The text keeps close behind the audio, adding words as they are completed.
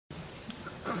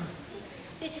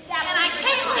This is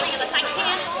absolutely ridiculous. I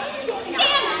can't stand it. You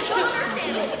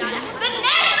understand it. The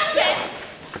national debt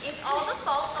is all the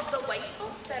fault of the wasteful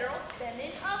federal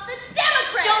spending of the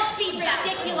Democrats. Don't be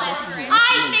ridiculous.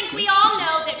 I think we all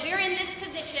know that we're in this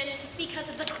position because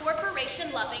of the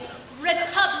corporation-loving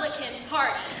Republican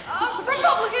Party.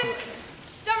 Republicans,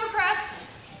 Democrats,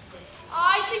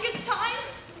 I think it's time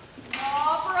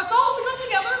for us all to come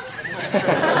together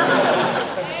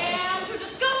and to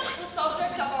discuss the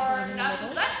subject of our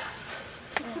national debt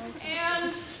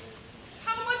and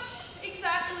how much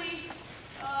exactly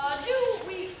do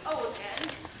we owe again.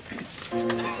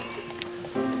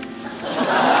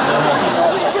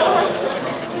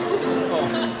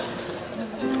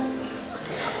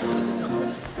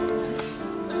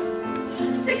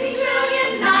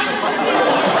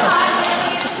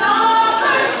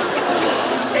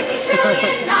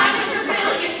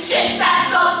 Shit,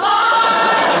 that's a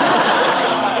lot!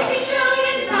 60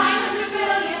 trillion, 900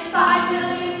 billion, $5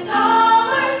 billion.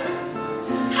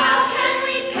 How can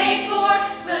we pay for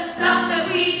the stuff that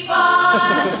we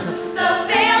bought? The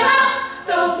bailouts,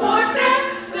 the warfare,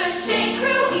 the chain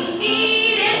crew we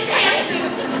need in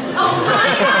pantsuits. Oh my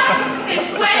God, since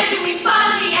when do we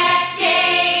fund the X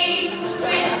Games?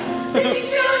 With 60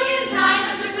 trillion,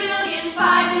 900 billion,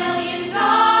 $5 million.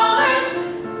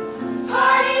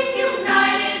 Parties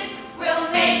united will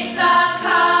make the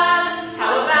cuts.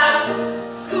 How about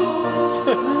schools?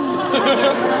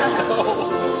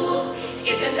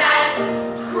 Isn't that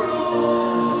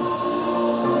cruel?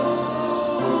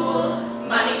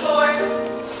 Money for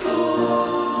schools.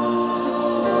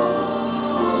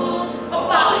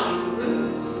 Obama, you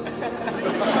rude.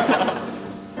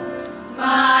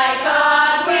 My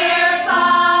God, we're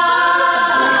fucked.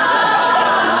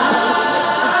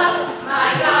 My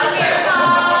God, we're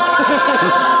fucked.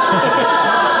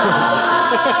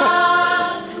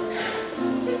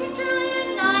 60 trillion,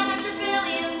 900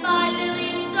 billion, $5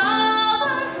 billion.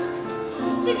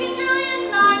 60 trillion,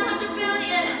 900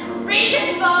 billion,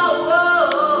 reasons for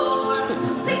war.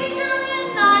 60 trillion,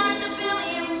 900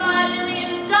 billion, $5 billion.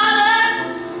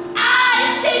 I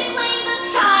say blame the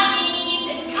Chinese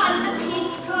and cut the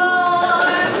Peace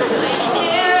Corps. When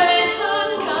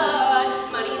parenthood's cut,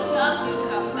 money's tough to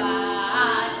come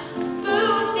by.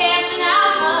 Food stamps are now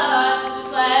cut,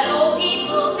 just let old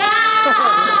people die.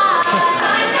 It's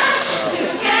time now to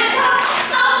get up.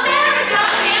 America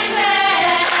can't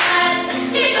spend.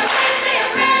 Dig a place, say a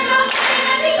prayer, jump in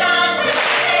and be done with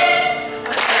it.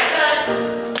 America's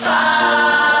fucked.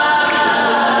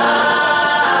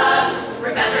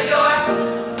 Remember you're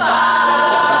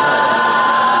fucked.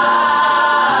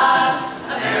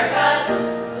 America's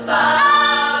fucked.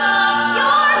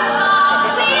 You're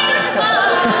fucked. We're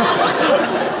fucked.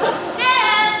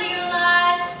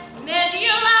 Measure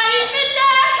your life in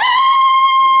death.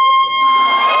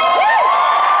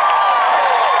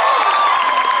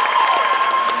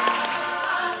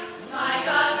 My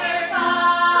God, we're fucked.